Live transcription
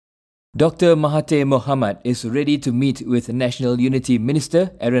Dr Mahathir Mohamad is ready to meet with National Unity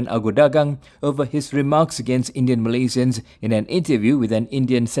Minister Aaron Dagang over his remarks against Indian Malaysians in an interview with an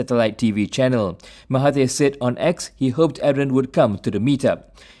Indian satellite TV channel. Mahathir said on X he hoped Aaron would come to the meetup.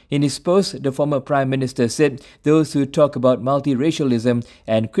 In his post, the former Prime Minister said those who talk about multiracialism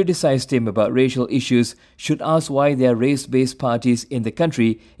and criticized him about racial issues should ask why there are race-based parties in the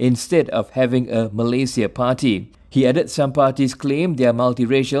country instead of having a Malaysia party. He added some parties claim they are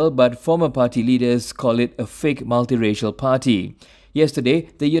multiracial, but former party leaders call it a fake multiracial party. Yesterday,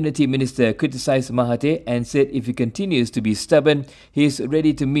 the Unity Minister criticized Mahathir and said if he continues to be stubborn, he is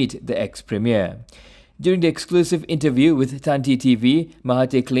ready to meet the ex-premier. During the exclusive interview with Thanti TV,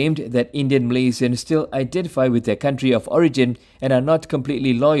 Mahathir claimed that Indian Malaysians still identify with their country of origin and are not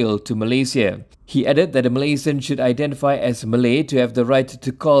completely loyal to Malaysia. He added that a Malaysian should identify as Malay to have the right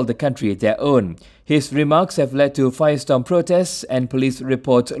to call the country their own. His remarks have led to firestorm protests and police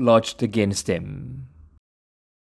reports lodged against him.